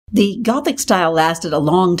The Gothic style lasted a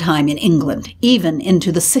long time in England, even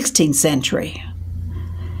into the 16th century.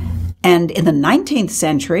 And in the 19th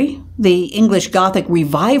century, the English Gothic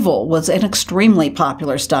revival was an extremely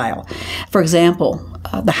popular style. For example,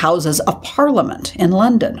 the Houses of Parliament in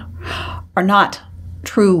London are not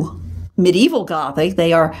true medieval Gothic,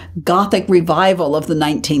 they are Gothic revival of the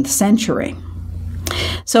 19th century.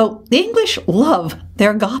 So the English love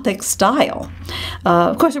their Gothic style.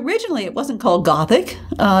 Of course, originally it wasn't called Gothic.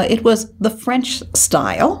 It was the French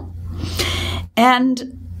style.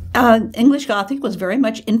 And English Gothic was very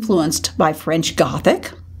much influenced by French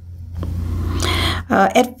Gothic.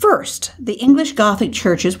 At first, the English Gothic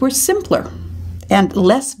churches were simpler and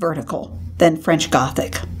less vertical than French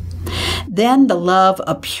Gothic. Then the love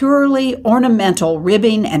of purely ornamental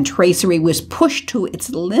ribbing and tracery was pushed to its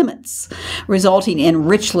limits, resulting in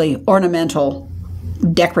richly ornamental,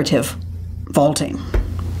 decorative vaulting.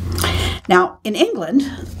 Now, in England,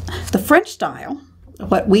 the French style,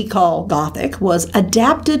 what we call Gothic, was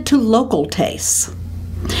adapted to local tastes.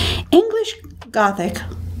 English Gothic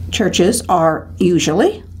churches are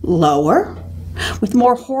usually lower, with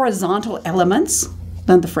more horizontal elements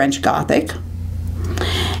than the French Gothic.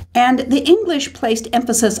 And the English placed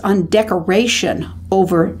emphasis on decoration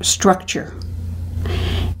over structure,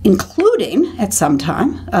 including, at some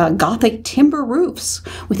time, Gothic timber roofs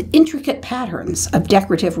with intricate patterns of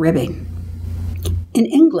decorative ribbing. In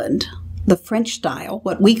England, the French style,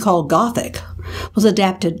 what we call Gothic, was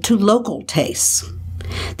adapted to local tastes.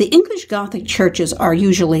 The English Gothic churches are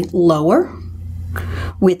usually lower,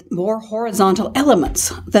 with more horizontal elements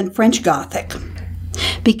than French Gothic.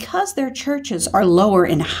 Because their churches are lower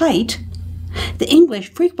in height, the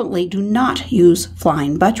English frequently do not use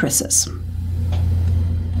flying buttresses.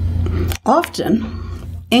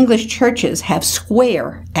 Often, English churches have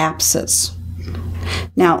square apses.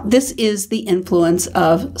 Now, this is the influence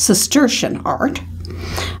of Cistercian art.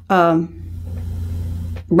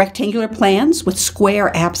 Rectangular plans with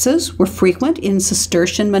square apses were frequent in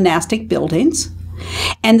Cistercian monastic buildings,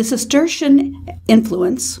 and the Cistercian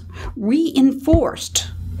influence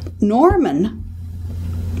reinforced Norman,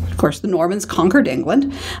 of course the Normans conquered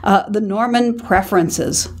England, the Norman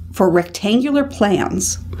preferences for rectangular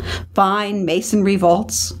plans, fine masonry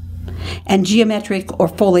vaults, and geometric or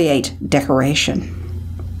foliate decoration.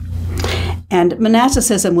 And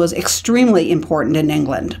monasticism was extremely important in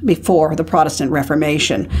England before the Protestant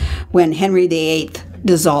Reformation, when Henry VIII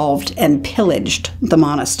dissolved and pillaged the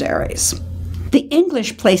monasteries. The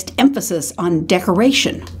English placed emphasis on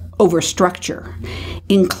decoration over structure,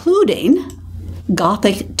 including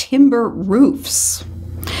Gothic timber roofs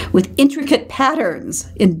with intricate patterns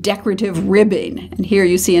in decorative ribbing. And here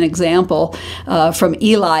you see an example from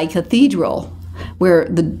Ely Cathedral, where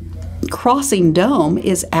the crossing dome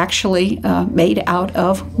is actually made out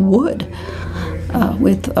of wood,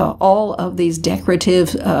 with all of these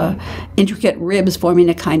decorative, intricate ribs forming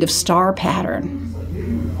a kind of star pattern.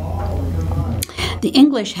 The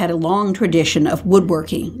English had a long tradition of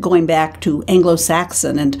woodworking, going back to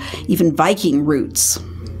Anglo-Saxon and even Viking roots.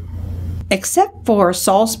 Except for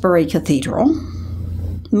Salisbury Cathedral,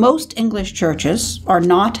 most English churches are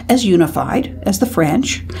not as unified as the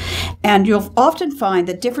French, and you'll often find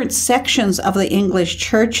that different sections of the English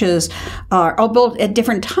churches are built at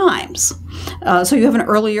different times. So you have an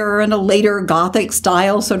earlier and a later Gothic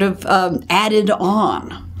style sort of added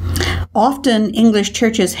on. Often, English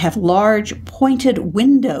churches have large pointed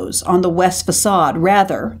windows on the west facade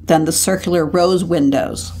rather than the circular rose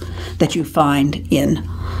windows that you find in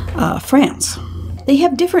France. They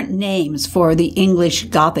have different names for the English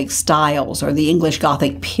Gothic styles or the English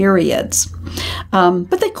Gothic periods,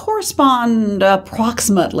 but they correspond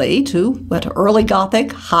approximately to what early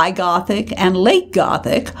Gothic, High Gothic, and Late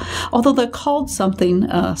Gothic, although they're called something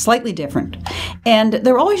slightly different. And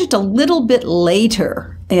they're always just a little bit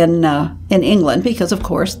later in England because, of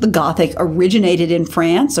course, the Gothic originated in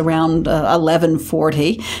France around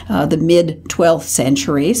 1140, the mid-12th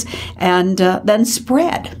centuries, and then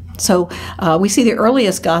spread. So we see the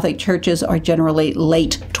earliest Gothic churches are generally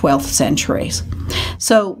late 12th centuries.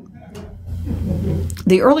 So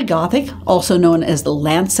the early Gothic, also known as the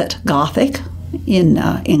Lancet Gothic in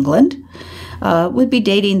England, would be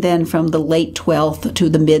dating then from the late 12th to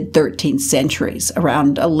the mid-13th centuries,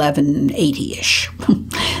 around 1180-ish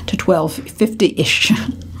to 1250-ish.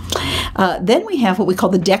 Then we have what we call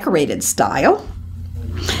the decorated style.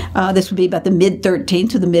 This would be about the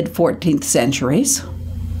mid-13th to the mid-14th centuries.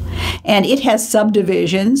 And it has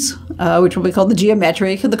subdivisions, which will be called the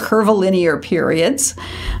geometric and the curvilinear periods.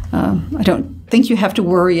 I don't think you have to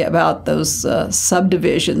worry about those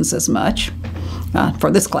subdivisions as much,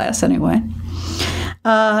 for this class anyway.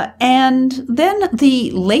 And then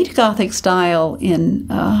the late Gothic style in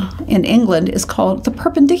England is called the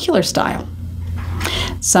Perpendicular style,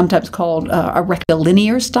 sometimes called a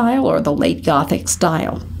rectilinear style or the late Gothic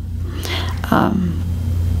style.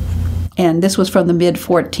 And this was from the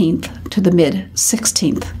mid-14th to the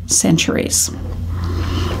mid-16th centuries.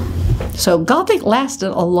 So Gothic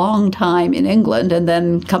lasted a long time in England, and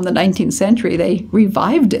then come the 19th century, they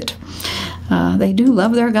revived it. They do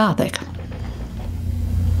love their Gothic.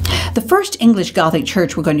 The first English Gothic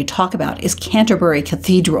church we're going to talk about is Canterbury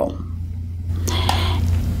Cathedral.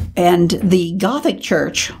 And the Gothic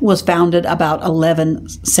church was founded about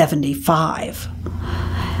 1175.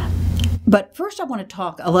 But first I want to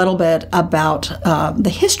talk a little bit about the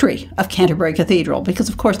history of Canterbury Cathedral, because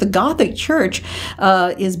of course the Gothic church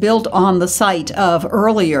is built on the site of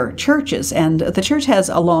earlier churches, and the church has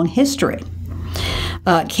a long history.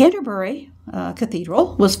 Canterbury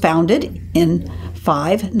Cathedral was founded in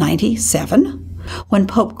 597 when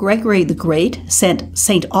Pope Gregory the Great sent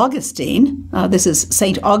St. Augustine, this is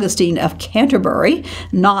St. Augustine of Canterbury,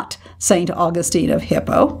 not St. Augustine of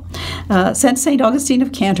Hippo, sent St. Augustine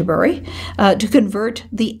of Canterbury to convert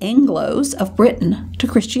the Anglos of Britain to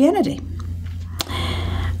Christianity.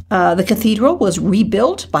 The cathedral was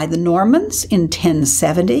rebuilt by the Normans in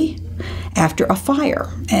 1070 after a fire.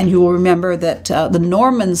 And you will remember that the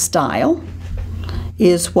Norman style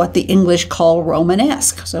is what the English call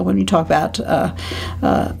Romanesque. So when you talk about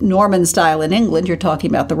Norman style in England, you're talking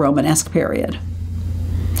about the Romanesque period.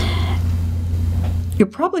 You're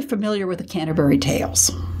probably familiar with the Canterbury Tales.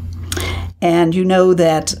 And you know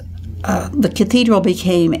that the cathedral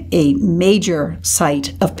became a major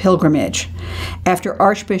site of pilgrimage after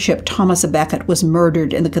Archbishop Thomas à Becket was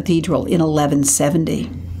murdered in the cathedral in 1170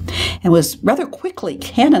 and was rather quickly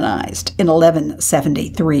canonized in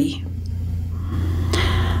 1173.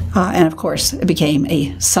 And of course, it became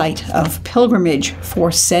a site of pilgrimage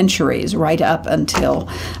for centuries, right up until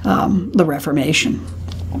the Reformation.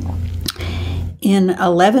 In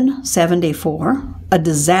 1174, a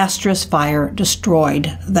disastrous fire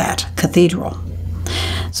destroyed that cathedral.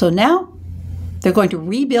 So now they're going to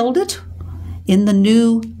rebuild it in the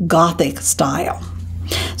new Gothic style.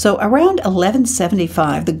 So around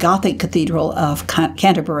 1175, the Gothic Cathedral of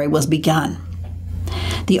Canterbury was begun.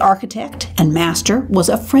 The architect and master was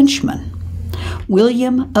a Frenchman,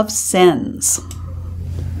 William of Sens,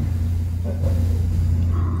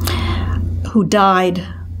 who died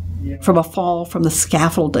from a fall from the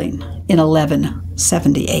scaffolding in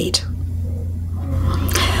 1178.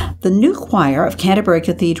 The new choir of Canterbury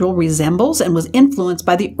Cathedral resembles and was influenced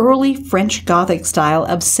by the early French Gothic style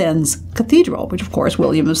of Sens Cathedral, which of course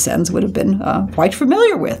William of Sens would have been quite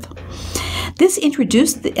familiar with. This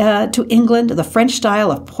introduced to England the French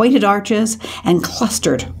style of pointed arches and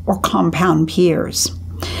clustered or compound piers.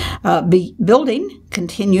 Building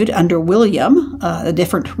continued under William, a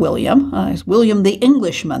different William, William the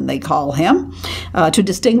Englishman they call him, to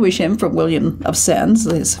distinguish him from William of Sens,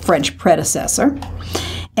 his French predecessor.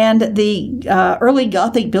 And the early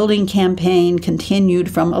Gothic building campaign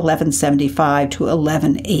continued from 1175 to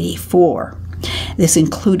 1184. This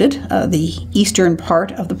included the eastern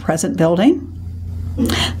part of the present building,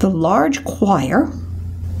 the large choir,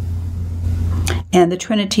 and the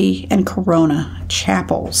Trinity and Corona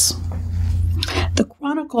chapels. The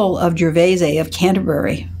Chronicle of Gervase of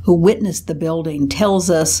Canterbury, who witnessed the building, tells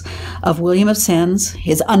us of William of Sens,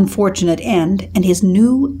 his unfortunate end, and his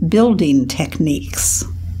new building techniques.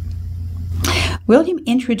 William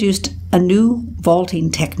introduced a new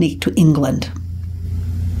vaulting technique to England.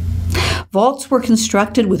 Vaults were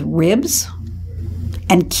constructed with ribs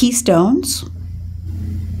and keystones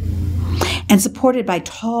and supported by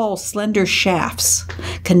tall, slender shafts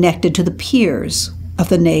connected to the piers of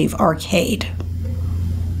the nave arcade.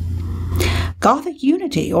 Gothic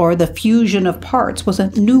unity, or the fusion of parts, was a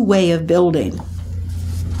new way of building.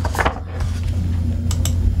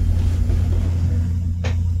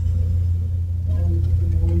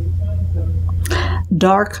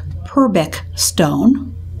 Dark Purbeck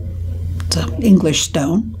stone, it's an English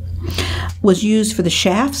stone, was used for the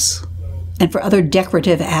shafts and for other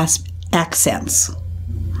decorative accents.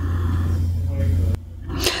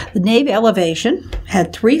 The nave elevation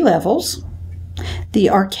had 3 levels. The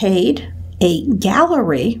arcade, a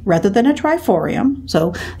gallery rather than a triforium,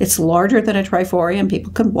 so it's larger than a triforium.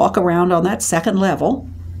 People can walk around on that second level.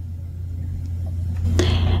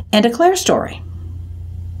 And a clerestory.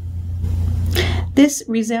 This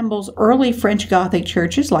resembles early French Gothic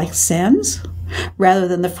churches like Sens, rather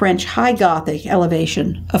than the French High Gothic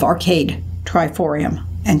elevation of arcade, triforium,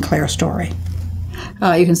 and clerestory.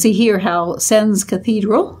 You can see here how Sens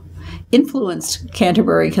Cathedral influenced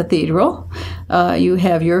Canterbury Cathedral. You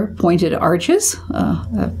have your pointed arches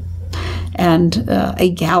and a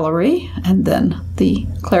gallery, and then the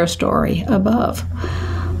clerestory above.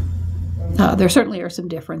 There certainly are some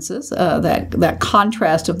differences. That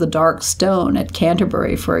contrast of the dark stone at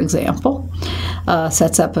Canterbury, for example,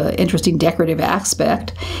 sets up an interesting decorative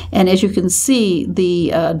aspect. And as you can see,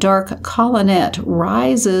 the dark colonnette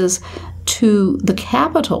rises to the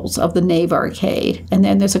capitals of the nave arcade, and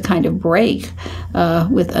then there's a kind of break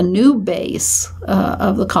with a new base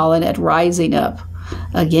of the colonnette rising up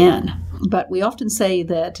again. But we often say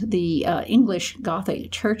that the English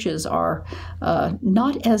Gothic churches are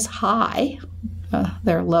not as high,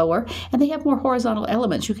 they're lower, and they have more horizontal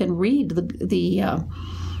elements. You can read the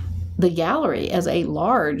gallery as a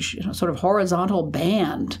large, sort of horizontal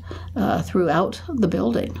band throughout the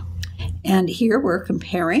building. And here we're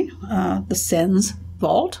comparing the Sens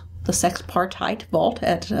vault, the sexpartite vault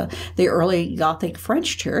at the early Gothic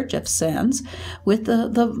French church of Sens, with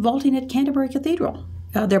the vaulting at Canterbury Cathedral.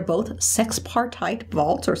 They're both sexpartite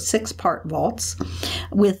vaults, or six-part vaults,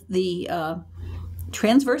 with the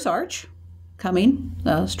transverse arch coming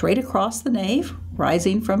straight across the nave,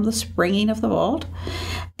 rising from the springing of the vault,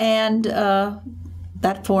 and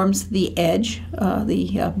that forms the edge,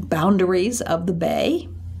 the boundaries of the bay,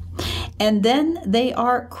 and then they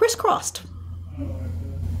are crisscrossed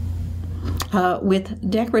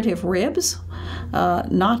with decorative ribs,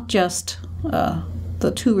 not just the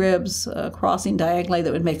two ribs crossing diagonally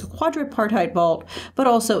that would make a quadripartite vault, but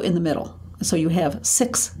also in the middle. So you have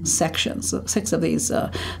 6 sections, 6 of these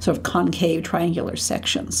sort of concave triangular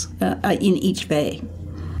sections in each bay.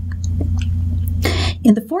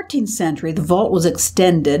 In the 14th century, the vault was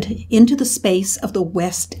extended into the space of the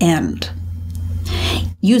west end,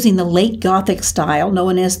 using the late Gothic style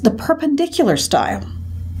known as the perpendicular style.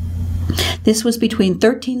 This was between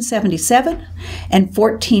 1377 and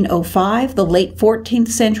 1405, the late 14th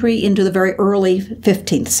century into the very early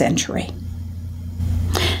 15th century.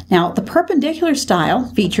 Now, the perpendicular style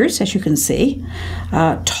features, as you can see,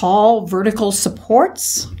 tall vertical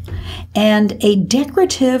supports and a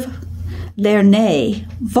decorative lernay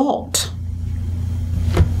vault.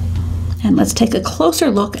 And let's take a closer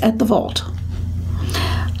look at the vault.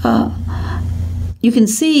 You can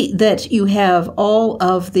see that you have all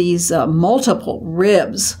of these multiple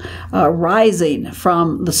ribs rising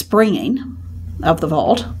from the springing of the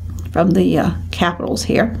vault, from the capitals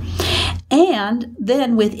here. And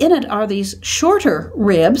then within it are these shorter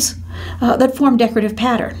ribs that form decorative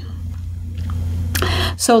pattern.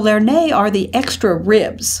 So lernay are the extra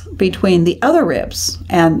ribs between the other ribs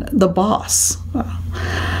and the boss.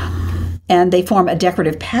 And they form a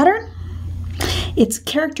decorative pattern. It's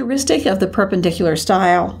characteristic of the perpendicular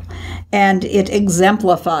style, and it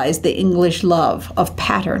exemplifies the English love of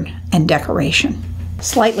pattern and decoration.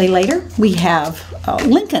 Slightly later, we have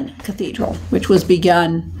Lincoln Cathedral, which was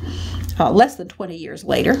begun less than 20 years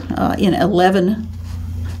later, in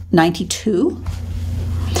 1192.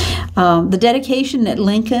 The dedication at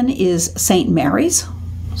Lincoln is St. Mary's,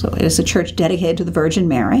 so it is a church dedicated to the Virgin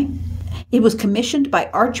Mary. It was commissioned by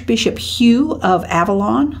Archbishop Hugh of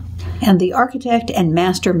Avalon, and the architect and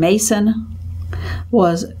master mason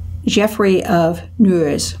was Geoffrey of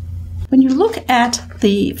Neuers. When you look at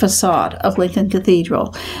the facade of Lincoln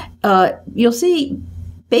Cathedral, you'll see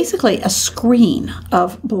basically a screen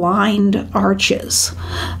of blind arches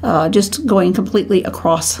just going completely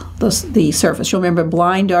across the surface. You'll remember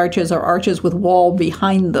blind arches are arches with wall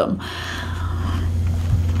behind them.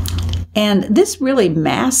 And this really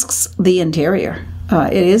masks the interior.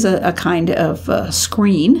 It is a kind of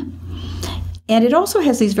screen. And it also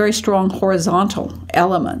has these very strong horizontal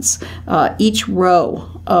elements. Each row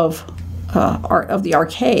of the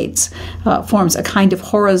arcades forms a kind of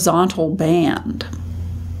horizontal band.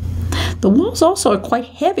 The walls also are quite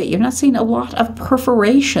heavy. You're not seeing a lot of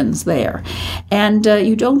perforations there. And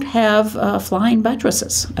you don't have flying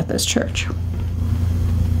buttresses at this church.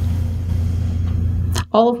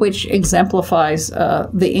 All of which exemplifies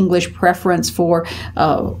the English preference for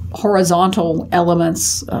horizontal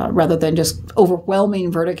elements rather than just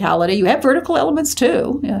overwhelming verticality. You have vertical elements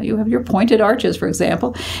too. You have your pointed arches, for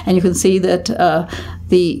example, and you can see that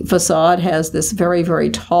the facade has this very, very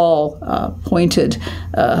tall pointed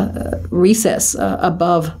recess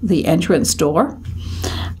above the entrance door.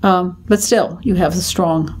 But still, you have the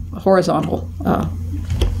strong horizontal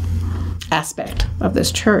aspect of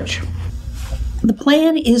this church. The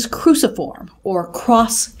plan is cruciform or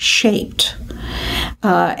cross-shaped.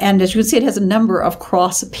 And as you can see, it has a number of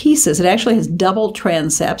cross pieces. It actually has double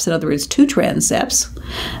transepts, in other words, 2 transepts,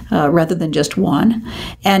 rather than just one.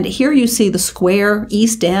 And here you see the square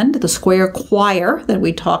east end, the square choir that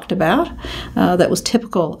we talked about, that was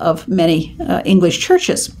typical of many English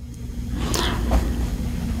churches.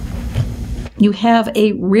 You have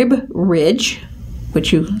a rib ridge,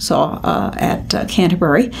 which you saw at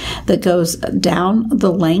Canterbury, that goes down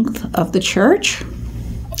the length of the church.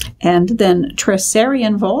 And then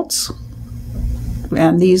Tresarian vaults,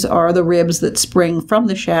 and these are the ribs that spring from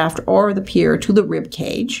the shaft or the pier to the rib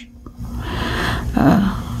cage.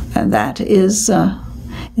 And that is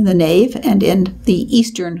in the nave and in the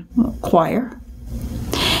eastern choir.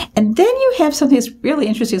 And then you have something that's really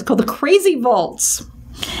interesting. It's called the crazy vaults.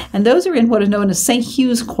 And those are in what is known as St.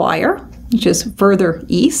 Hugh's Choir, which is further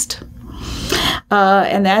east.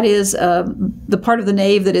 And that is the part of the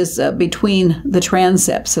nave that is between the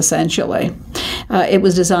transepts, essentially. It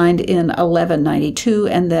was designed in 1192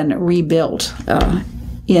 and then rebuilt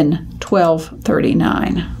in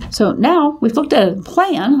 1239. So now we've looked at it in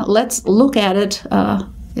plan. Let's look at it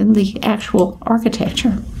in the actual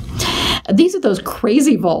architecture. These are those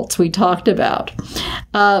crazy vaults we talked about.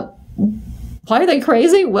 Why are they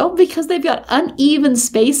crazy? Well, because they've got uneven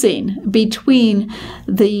spacing between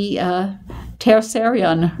the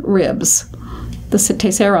Tessarion ribs,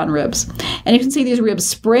 and you can see these ribs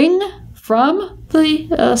spring from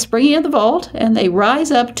the springing of the vault, and they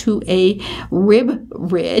rise up to a rib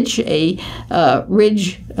ridge, a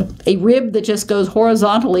rib that just goes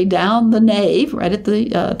horizontally down the nave, right at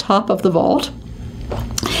the top of the vault,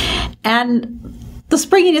 and the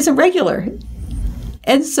springing isn't regular,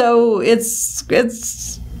 and so it's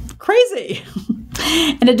crazy.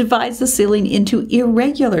 And it divides the ceiling into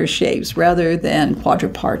irregular shapes rather than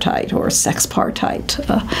quadripartite or sexpartite.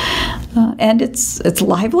 And it's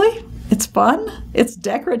lively, it's fun, it's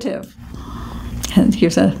decorative. And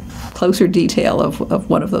here's a closer detail of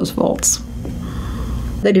one of those vaults.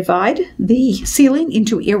 They divide the ceiling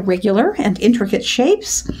into irregular and intricate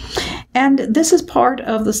shapes. And this is part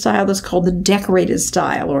of the style that's called the decorated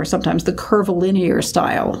style, or sometimes the curvilinear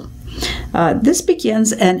style. This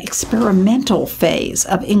begins an experimental phase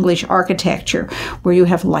of English architecture where you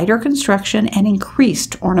have lighter construction and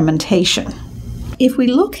increased ornamentation. If we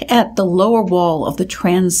look at the lower wall of the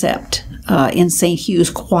transept in St.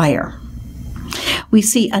 Hugh's Choir, we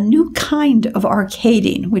see a new kind of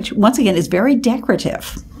arcading, which once again is very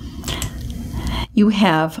decorative. You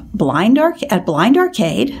have blind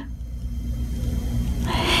arcade,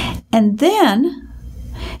 and then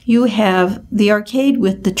you have the arcade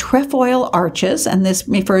with the trefoil arches, and this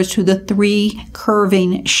refers to the 3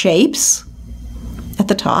 curving shapes at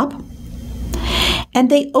the top. And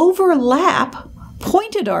they overlap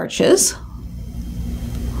pointed arches,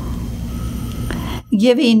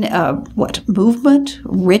 giving movement,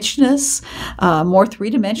 richness, more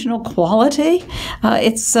 3-dimensional quality.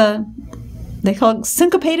 They call it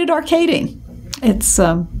syncopated arcading. It's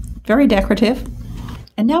very decorative.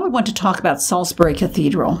 And now we want to talk about Salisbury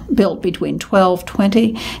Cathedral, built between 1220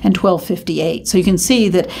 and 1258. So you can see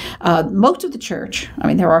that most of the church, I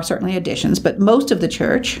mean, there are certainly additions, but most of the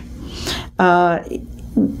church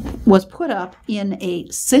was put up in a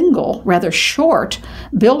single, rather short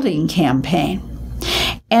building campaign.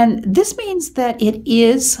 And this means that it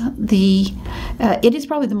is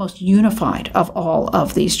probably the most unified of all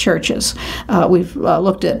of these churches. We've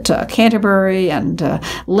looked at Canterbury and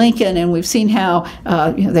Lincoln, and we've seen how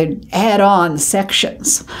they add on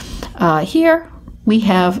sections. Here we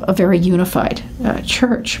have a very unified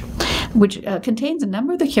church, which contains a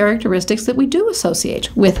number of the characteristics that we do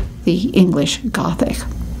associate with the English Gothic.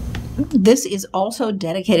 This is also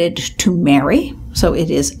dedicated to Mary, so it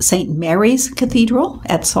is St. Mary's Cathedral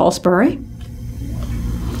at Salisbury.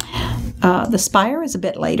 The spire is a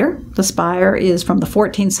bit later. The spire is from the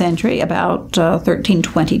 14th century, about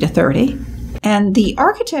 1320 to 30. And the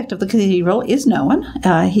architect of the cathedral is known.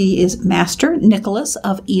 He is Master Nicholas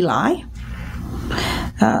of Ely.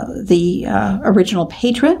 The original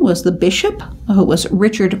patron was the bishop, who was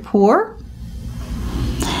Richard Poor.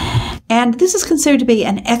 And this is considered to be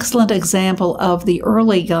an excellent example of the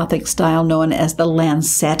early Gothic style known as the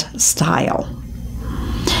Lancette style.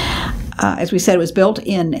 As we said, it was built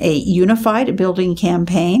in a unified building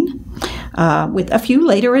campaign with a few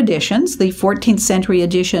later additions. The 14th century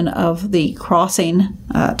addition of the crossing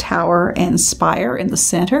tower and spire in the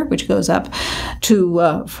center, which goes up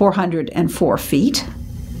to 404 feet.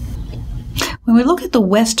 When we look at the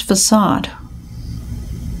west facade,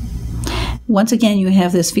 once again, you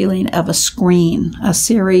have this feeling of a screen, a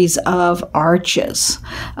series of arches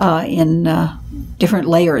in different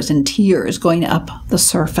layers and tiers going up the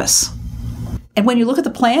surface. And when you look at the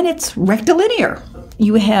plan, it's rectilinear.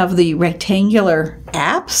 You have the rectangular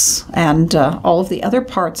apse and all of the other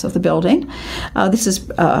parts of the building. This is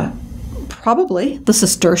probably the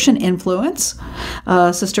Cistercian influence.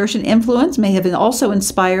 Cistercian influence may have also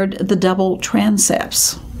inspired the double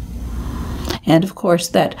transepts. And of course,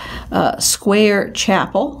 that square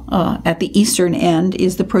chapel at the eastern end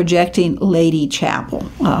is the projecting Lady Chapel,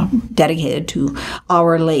 dedicated to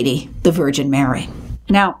Our Lady, the Virgin Mary.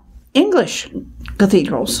 Now, English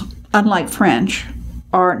cathedrals, unlike French,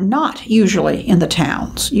 are not usually in the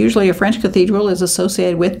towns. Usually a French cathedral is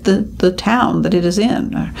associated with the town that it is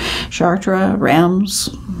in, Chartres, Reims,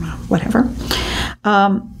 whatever.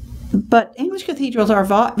 But English cathedrals are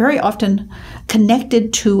very often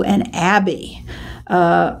connected to an abbey.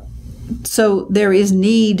 So there is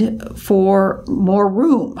need for more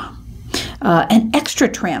room, an extra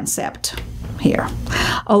transept here,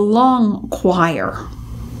 a long choir.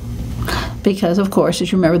 Because, of course,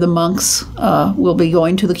 as you remember, the monks will be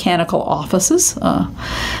going to the canonical offices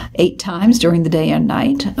 8 times during the day and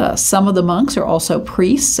night. Some of the monks are also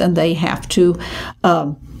priests, and they have to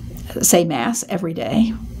say Mass every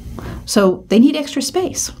day. So they need extra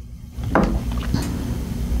space.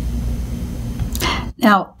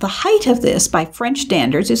 Now, the height of this by French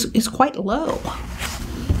standards is quite low.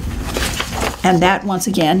 And that, once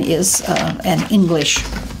again, is an English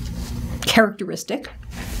characteristic.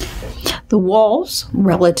 The walls,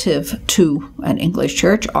 relative to an English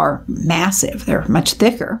church, are massive. They're much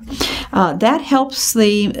thicker. That helps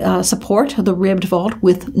support the ribbed vault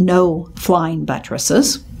with no flying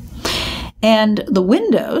buttresses. And the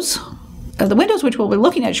windows which we'll be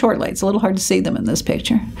looking at shortly, it's a little hard to see them in this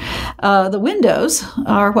picture. The windows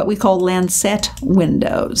are what we call lancette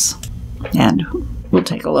windows. And we'll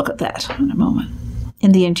take a look at that in a moment.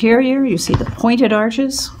 In the interior, you see the pointed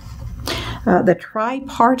arches. The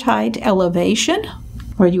tripartite elevation,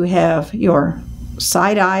 where you have your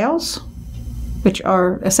side aisles, which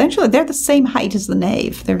are essentially, they're the same height as the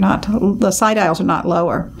nave. The side aisles are not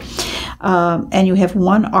lower. And you have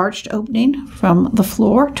one arched opening from the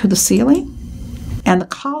floor to the ceiling, and the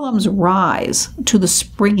columns rise to the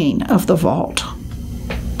springing of the vault,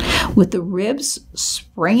 with the ribs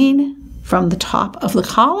springing from the top of the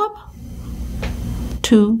column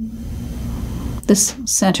to this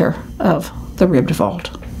center of the ribbed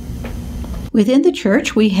vault. Within the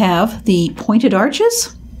church, we have the pointed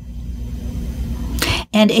arches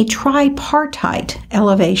and a tripartite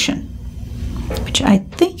elevation, which I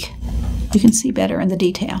think you can see better in the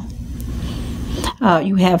detail.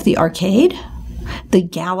 You have the arcade, the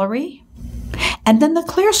gallery, and then the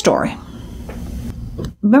clerestory.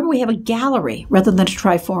 Remember, we have a gallery rather than a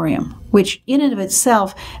triforium, which in and of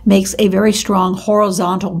itself makes a very strong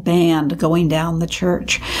horizontal band going down the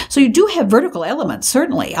church. So you do have vertical elements,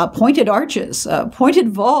 certainly, pointed arches, pointed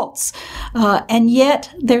vaults, and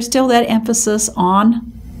yet there's still that emphasis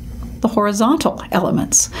on the horizontal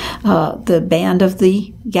elements, the band of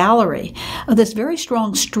the gallery, this very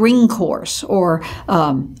strong string course or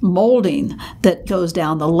molding that goes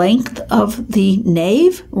down the length of the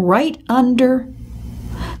nave right under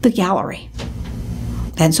the gallery.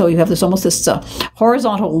 And so you have this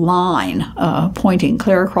horizontal line pointing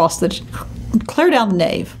clear down the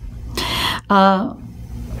nave.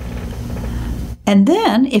 And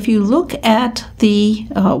then if you look at the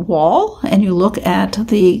wall and you look at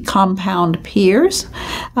the compound piers,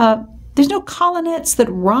 there's no colonnettes that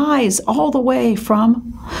rise all the way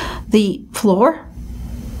from the floor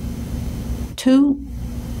to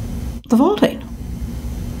the vaulting.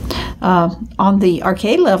 On the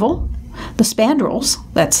arcade level, the spandrels,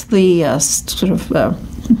 that's the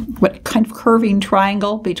what kind of curving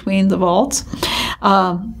triangle between the vaults,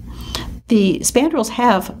 the spandrels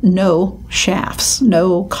have no shafts,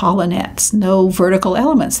 no colonnettes, no vertical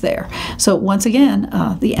elements there. So once again,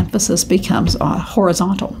 the emphasis becomes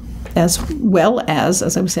horizontal, as well as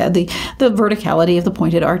I said, the verticality of the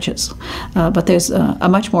pointed arches. But there's a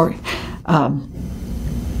much more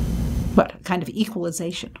kind of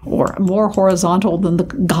equalization, or more horizontal than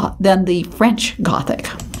the French Gothic.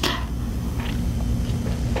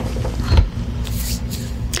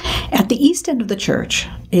 At the east end of the church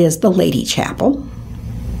is the Lady Chapel,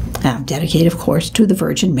 dedicated, of course, to the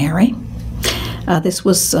Virgin Mary. This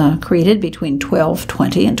was created between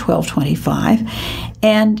 1220 and 1225,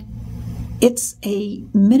 and it's a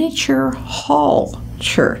miniature hall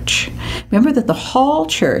church. Remember that the hall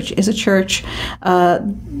church is a church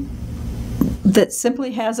that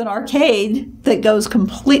simply has an arcade that goes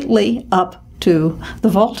completely up to the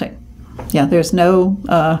vaulting. Yeah, there's no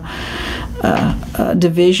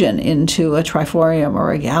division into a triforium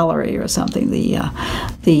or a gallery or something. The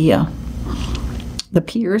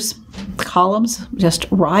piers, the columns just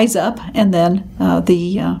rise up, and then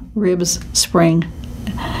the ribs spring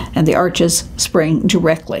and the arches spring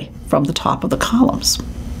directly from the top of the columns.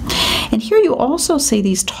 And here you also see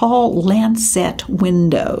these tall lancet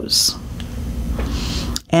windows.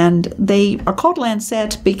 And they are called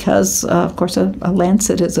lancet because, of course, a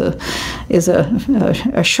lancet is a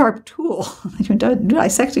sharp tool that you're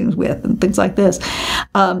dissecting with and things like this.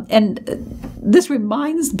 And this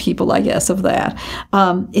reminds people, I guess, of that.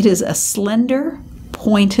 It is a slender,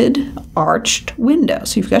 pointed, arched window.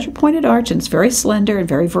 So you've got your pointed arch, and it's very slender and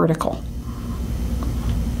very vertical.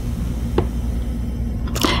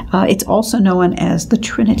 It's also known as the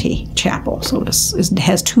Trinity Chapel. So it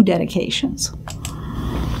has two dedications.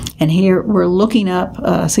 And here we're looking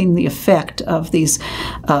up, seeing the effect of these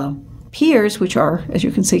piers, which are, as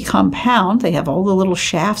you can see, compound. They have all the little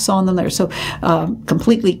shafts on them. They're so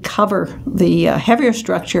completely cover the heavier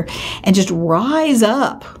structure and just rise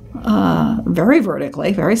up very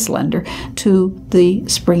vertically, very slender, to the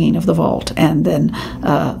springing of the vault. And then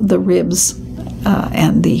the ribs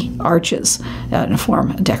and the arches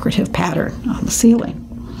form a decorative pattern on the ceiling.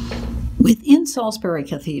 Within Salisbury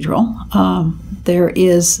Cathedral, there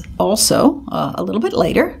is also, a little bit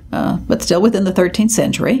later, but still within the 13th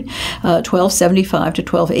century, 1275 to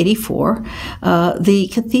 1284, the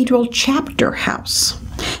Cathedral Chapter House.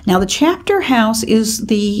 Now, the Chapter House is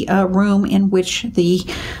the room in which the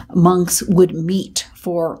monks would meet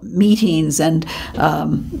for meetings and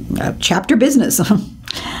chapter business.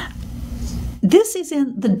 This is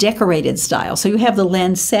in the decorated style. So you have the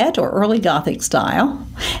lancet or early Gothic style,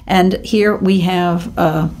 and here we have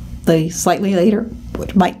the slightly later,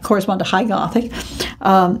 which might correspond to High Gothic,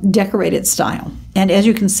 decorated style. And as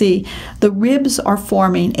you can see, the ribs are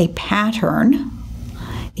forming a pattern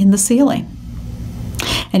in the ceiling.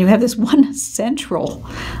 And you have this one central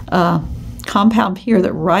compound pier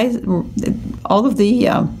that rises, all of the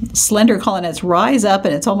slender colonnettes rise up,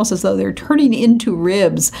 and it's almost as though they're turning into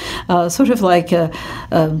ribs, sort of like a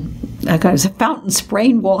kind of fountain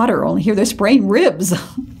spraying water, only here they're spraying ribs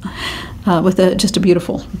with just a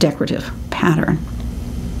beautiful decorative pattern.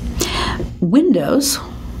 Windows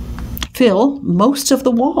fill most of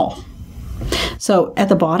the wall. So at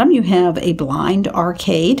the bottom you have a blind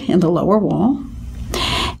arcade in the lower wall,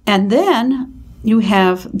 and then you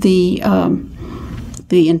have the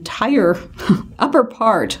entire upper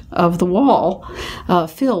part of the wall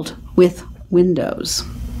filled with windows.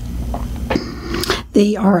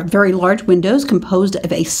 They are very large windows composed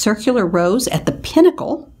of a circular rose at the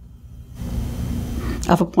pinnacle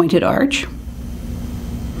of a pointed arch.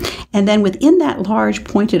 And then within that large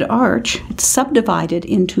pointed arch, it's subdivided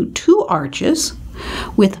into two arches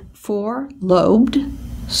with four-lobed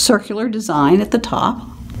circular design at the top,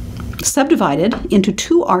 subdivided into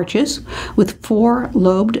two arches with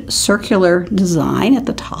four-lobed circular design at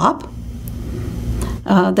the top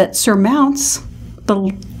that surmounts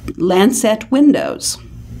the lancet windows.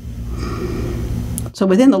 So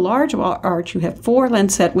within the large arch, you have four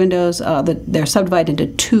lancet windows that they're subdivided into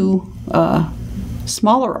two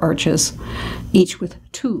smaller arches, each with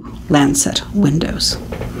two lancet windows.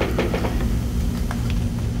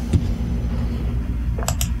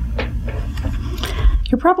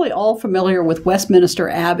 You're probably all familiar with Westminster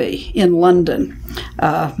Abbey in London.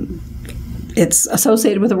 It's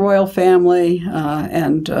associated with the royal family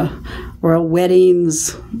and royal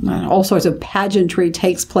weddings. All sorts of pageantry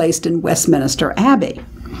takes place in Westminster Abbey.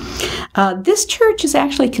 This church is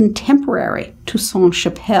actually contemporary to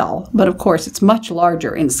Sainte-Chapelle, but of course it's much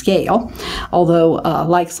larger in scale, although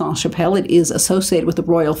like Sainte-Chapelle, it is associated with the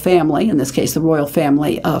royal family, in this case the royal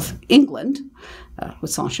family of England,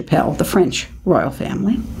 with Sainte-Chapelle, the French royal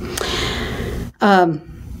family.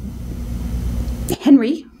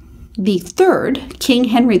 Henry III, King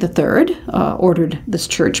Henry III, ordered this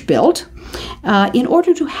church built in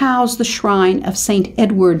order to house the shrine of St.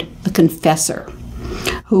 Edward the Confessor,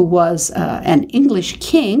 who was an English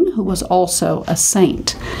king who was also a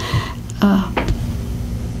saint.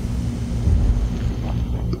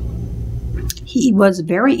 He was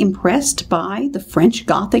very impressed by the French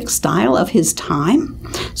Gothic style of his time,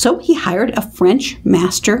 so he hired a French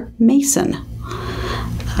master mason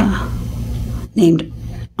named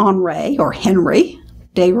Henry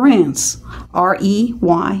de Reyns,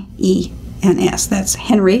 R-E-Y-E-N-S. That's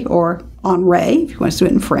Henry, or Henri, if you want to do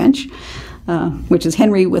it in French, which is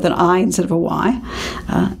Henry with an I instead of a Y,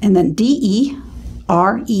 and then D-E-R-E-N-S.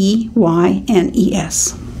 R-E-Y-N-E-S.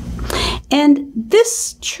 And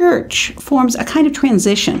this church forms a kind of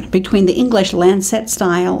transition between the English lancet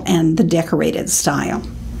style and the decorated style.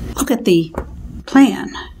 Look at the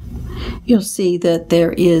plan. You'll see that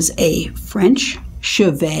there is a French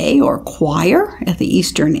chevet or choir at the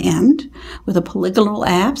eastern end with a polygonal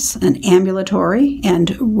apse, an ambulatory,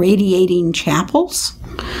 and radiating chapels.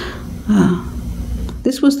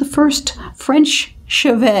 This was the first French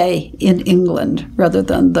chevet in England rather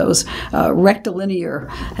than those rectilinear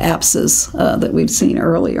apses that we've seen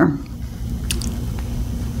earlier.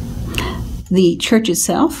 The church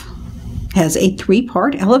itself has a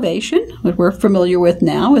three-part elevation that we're familiar with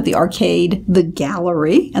now, with the arcade, the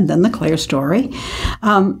gallery, and then the clerestory.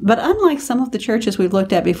 But unlike some of the churches we've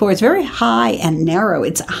looked at before, it's very high and narrow.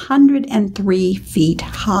 It's 103 feet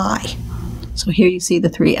high. So here you see the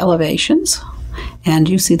three elevations, and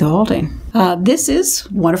you see the vaulting. This is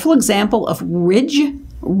a wonderful example of ridge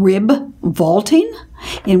rib vaulting,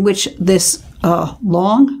 in which this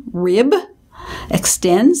long rib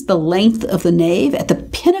extends the length of the nave at the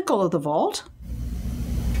pinnacle of the vault,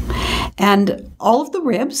 and all of the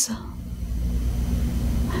ribs,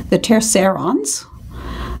 the tercerons,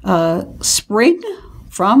 spring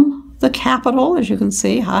from the capital, as you can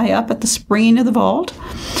see, high up at the springing of the vault,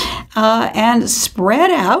 and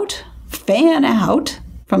spread out, fan out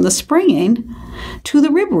from the springing to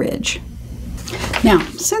the rib ridge. Now,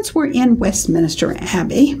 since we're in Westminster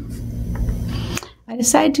Abbey, I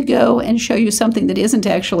decided to go and show you something that isn't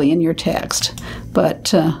actually in your text,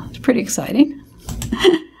 but it's pretty exciting.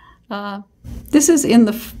 This is in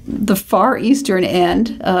the far eastern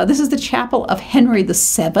end. This is the chapel of Henry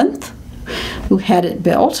VII, who had it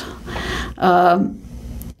built. And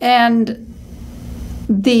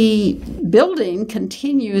the building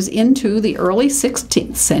continues into the early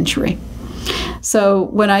 16th century. So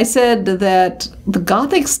when I said that the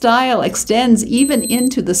Gothic style extends even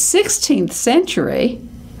into the 16th century,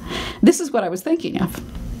 this is what I was thinking of.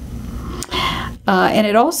 And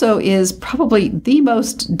it also is probably the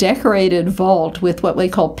most decorated vault with what we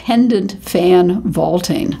call pendant fan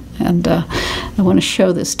vaulting. And I want to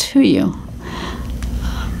show this to you.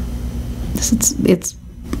 It's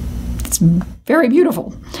very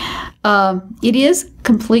beautiful. It is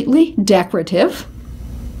completely decorative.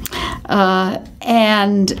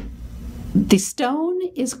 And the stone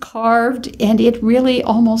is carved, and it really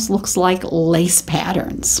almost looks like lace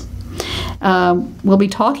patterns. We'll be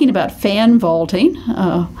talking about fan vaulting,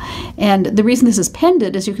 and the reason this is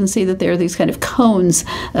pendant is you can see that there are these kind of cones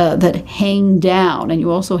that hang down, and you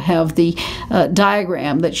also have the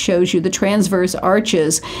diagram that shows you the transverse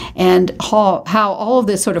arches and how all of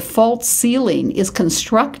this sort of false ceiling is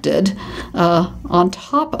constructed on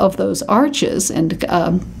top of those arches and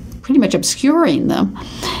pretty much obscuring them.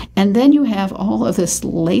 And then you have all of this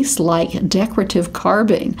lace-like decorative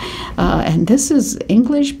carving. And this is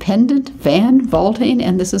English pendant fan vaulting,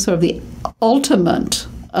 and this is sort of the ultimate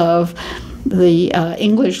of the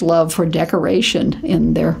English love for decoration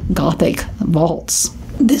in their Gothic vaults.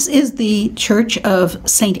 This is the Church of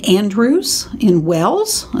St. Andrew's in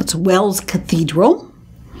Wells. It's Wells Cathedral.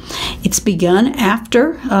 It's begun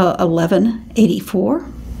after 1184.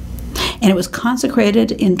 And it was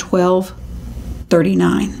consecrated in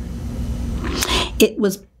 1239. It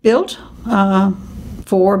was built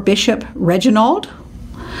for Bishop Reginald,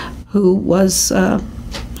 whose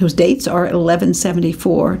dates are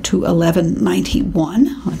 1174 to 1191,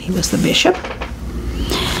 when he was the bishop.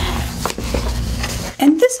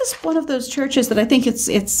 And this is one of those churches that I think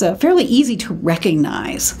it's fairly easy to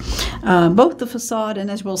recognize, both the facade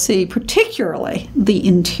and, as we'll see, particularly the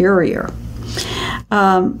interior.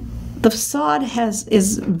 The facade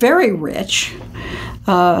is very rich,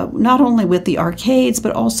 not only with the arcades,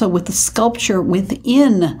 but also with the sculpture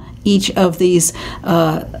within each of these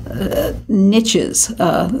niches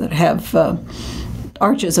that have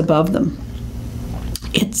arches above them.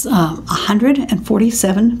 It's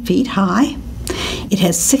 147 feet high. It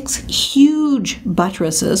has 6 huge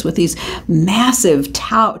buttresses with these massive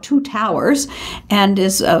 2 towers, and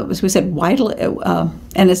is, as we said, widely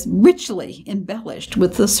and is richly embellished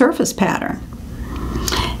with the surface pattern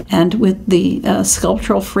and with the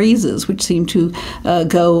sculptural friezes, which seem to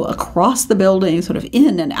go across the building, sort of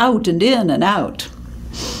in and out and in and out.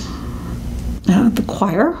 The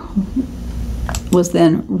choir was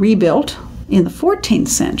then rebuilt in the 14th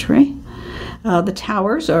century. The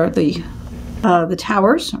towers are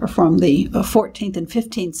from the 14th and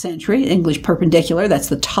 15th century, English perpendicular. That's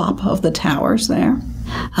the top of the towers there.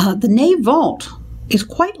 The nave vault is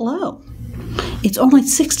quite low. It's only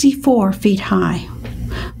 64 feet high,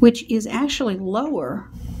 which is actually lower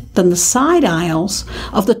than the side aisles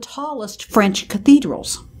of the tallest French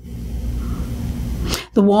cathedrals.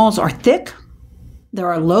 The walls are thick, there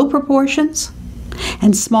are low proportions,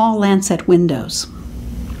 and small lancet windows.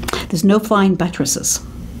 There's no flying buttresses.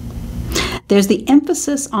 There's the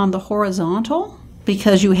emphasis on the horizontal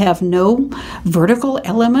because you have no vertical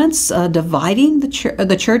elements dividing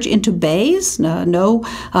the church into bays, no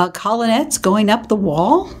colonnettes going up the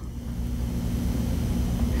wall.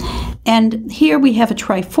 And here we have a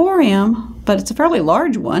triforium, but it's a fairly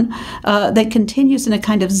large one, that continues in a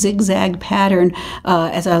kind of zigzag pattern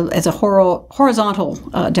as a horizontal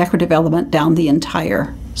decorative element down the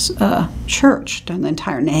entire church, down the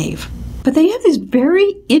entire nave. But they have these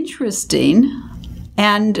very interesting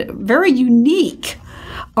and very unique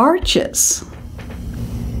arches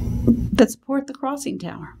that support the crossing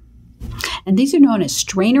tower. And these are known as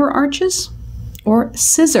strainer arches or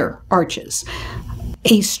scissor arches.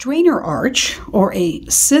 A strainer arch or a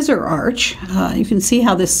scissor arch, you can see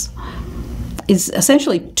how this is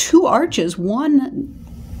essentially two arches, one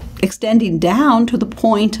extending down to the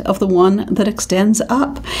point of the one that extends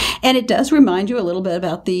up. And it does remind you a little bit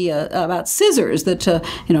about the about scissors that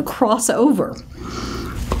cross over.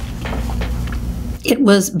 It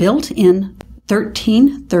was built in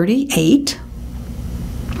 1338.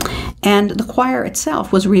 And the choir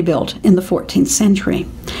itself was rebuilt in the 14th century.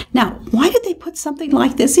 Now, why did they put something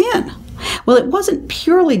like this in? Well, it wasn't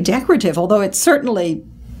purely decorative, although it certainly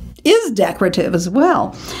is decorative as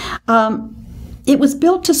well. It was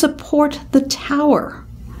built to support the tower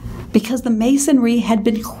because the masonry had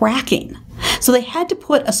been cracking. So they had to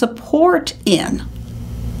put a support in.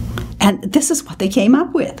 And this is what they came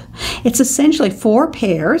up with. It's essentially 4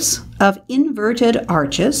 pairs of inverted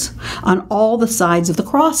arches on all the sides of the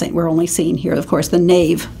crossing. We're only seeing here, of course, the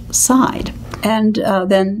nave side. And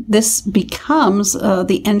then this becomes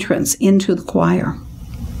the entrance into the choir.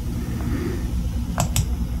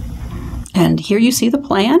 And here you see the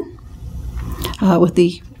plan with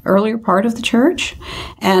the earlier part of the church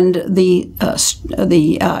and the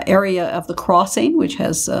area of the crossing, which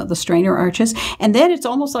has the strainer arches. And then it's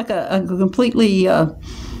almost like a completely, I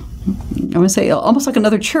would say, almost like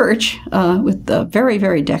another church with very,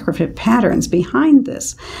 very decorative patterns behind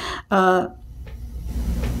this.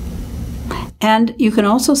 And you can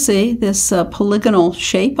also see this polygonal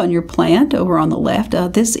shape on your plan over on the left.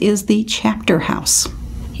 This is the chapter house.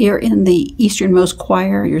 Here in the easternmost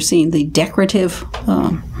choir, you're seeing the decorative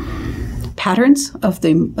patterns of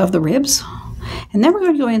the ribs. And then we're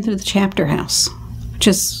going to go into the chapter house, which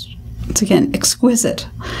is, once again, exquisite,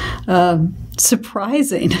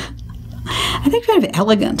 surprising, I think kind of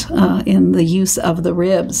elegant in the use of the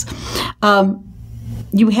ribs.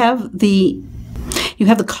 You have the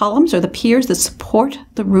columns or the piers that support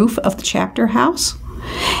the roof of the chapter house.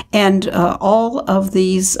 And all of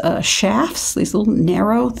these shafts, these little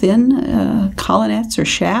narrow, thin colonnettes or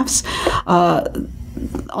shafts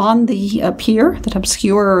on the pier that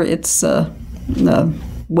obscure its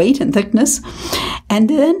weight and thickness. And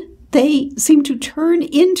then they seem to turn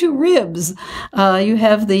into ribs. You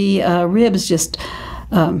have the ribs just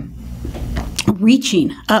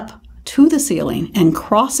reaching up to the ceiling and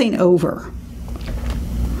crossing over.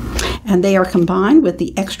 And they are combined with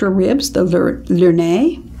the extra ribs, the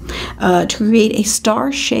lurnets, to create a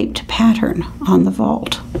star-shaped pattern on the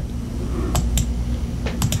vault.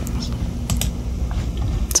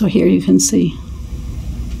 So here you can see.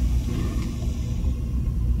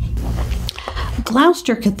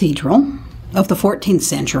 Gloucester Cathedral of the 14th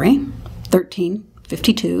century,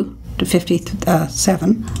 1352 to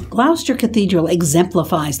 57. Gloucester Cathedral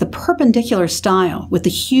exemplifies the perpendicular style with the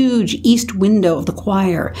huge east window of the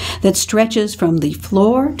choir that stretches from the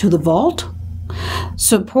floor to the vault,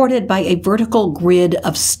 supported by a vertical grid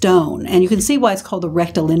of stone. And you can see why it's called the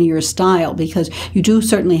rectilinear style, because you do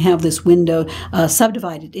certainly have this window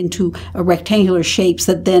subdivided into rectangular shapes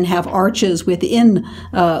that then have arches within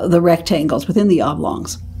the rectangles, within the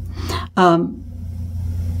oblongs.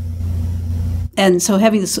 And so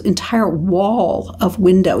having this entire wall of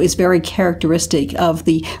window is very characteristic of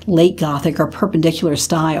the late Gothic or perpendicular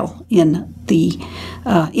style in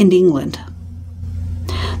England.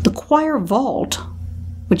 The choir vault,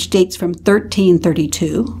 which dates from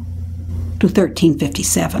 1332 to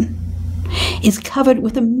 1357, is covered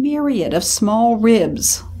with a myriad of small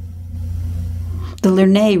ribs, the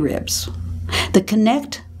lurnet ribs, that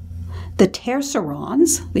connect the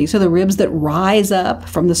tercerons, these are the ribs that rise up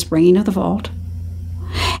from the springing of the vault,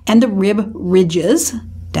 and the rib ridges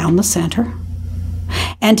down the center.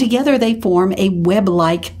 And together they form a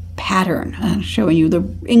web-like pattern, showing you the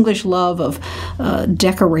English love of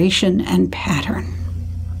decoration and pattern.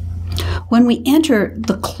 When we enter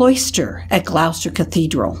the cloister at Gloucester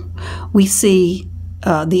Cathedral, we see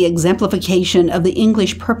the exemplification of the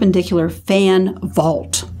English perpendicular fan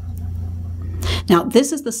vault. Now,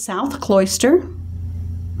 this is the south cloister,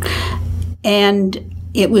 and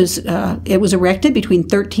it was erected between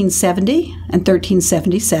 1370 and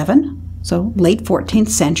 1377, so late 14th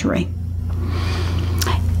century.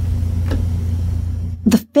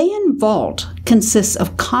 The fan vault consists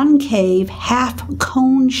of concave,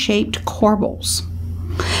 half-cone-shaped corbels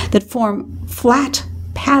that form flat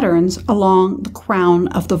patterns along the crown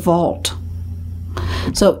of the vault.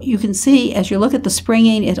 So you can see, as you look at the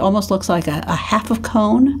springing, it almost looks like a half of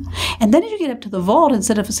cone. And then as you get up to the vault,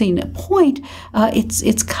 instead of seeing a point,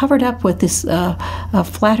 it's covered up with this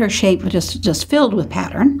flatter shape, just filled with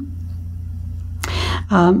pattern.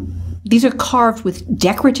 These are carved with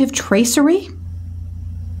decorative tracery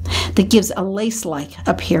that gives a lace-like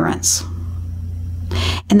appearance.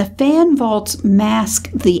 And the fan vaults mask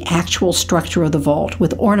the actual structure of the vault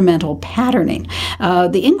with ornamental patterning.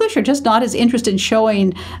 The English are just not as interested in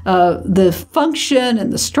showing the function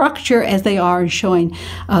and the structure as they are in showing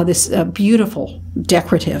this beautiful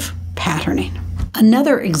decorative patterning.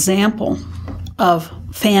 Another example of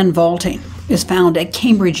fan vaulting is found at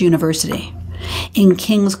Cambridge University in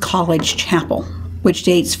King's College Chapel, which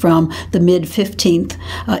dates from the mid-15th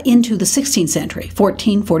into the 16th century,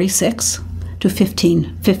 1446 to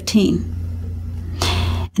 1515.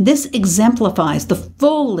 And this exemplifies the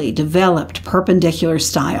fully developed perpendicular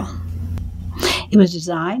style. It was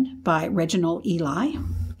designed by Reginald Ely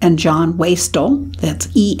and John Wastell, that's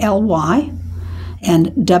E-L-Y,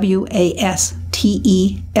 and W-A-S-T-E-L-L,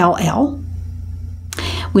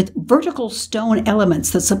 with vertical stone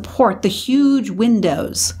elements that support the huge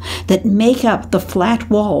windows that make up the flat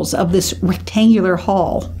walls of this rectangular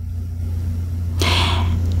hall.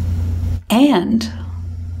 And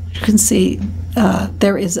you can see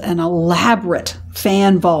there is an elaborate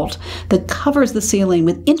fan vault that covers the ceiling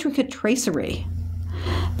with intricate tracery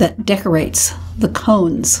that decorates the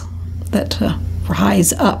cones that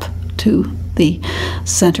rise up to the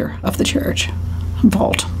center of the church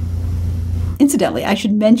vault. Incidentally, I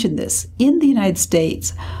should mention this. In the United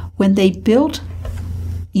States, when they built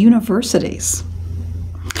universities,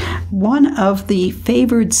 one of the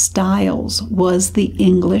favored styles was the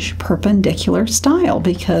English perpendicular style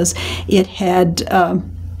because it had,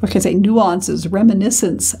 nuances,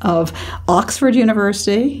 reminiscence of Oxford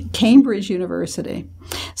University, Cambridge University.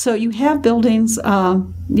 So you have buildings,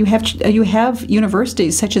 you have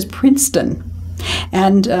universities such as Princeton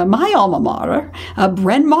and my alma mater,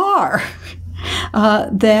 Bryn Mawr,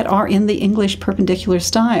 that are in the English perpendicular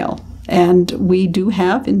style. And we do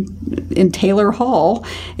have in Taylor Hall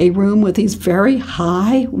a room with these very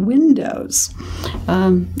high windows.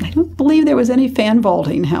 I don't believe there was any fan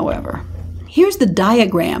vaulting, however. Here's the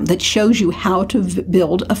diagram that shows you how to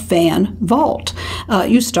build a fan vault.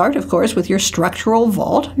 You start, of course, with your structural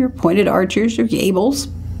vault, your pointed arches, your gables,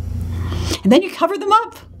 and then you cover them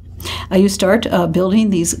up. You start building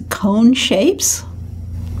these cone shapes,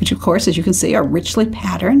 which, of course, as you can see, are richly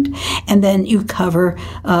patterned. And then you cover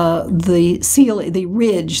the ceiling, the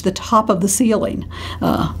ridge, the top of the ceiling,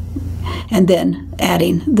 and then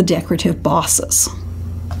adding the decorative bosses.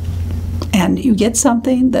 And you get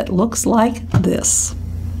something that looks like this.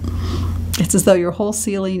 It's as though your whole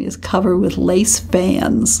ceiling is covered with lace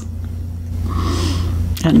fans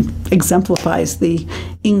and exemplifies the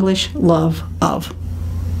English love of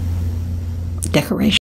decoration.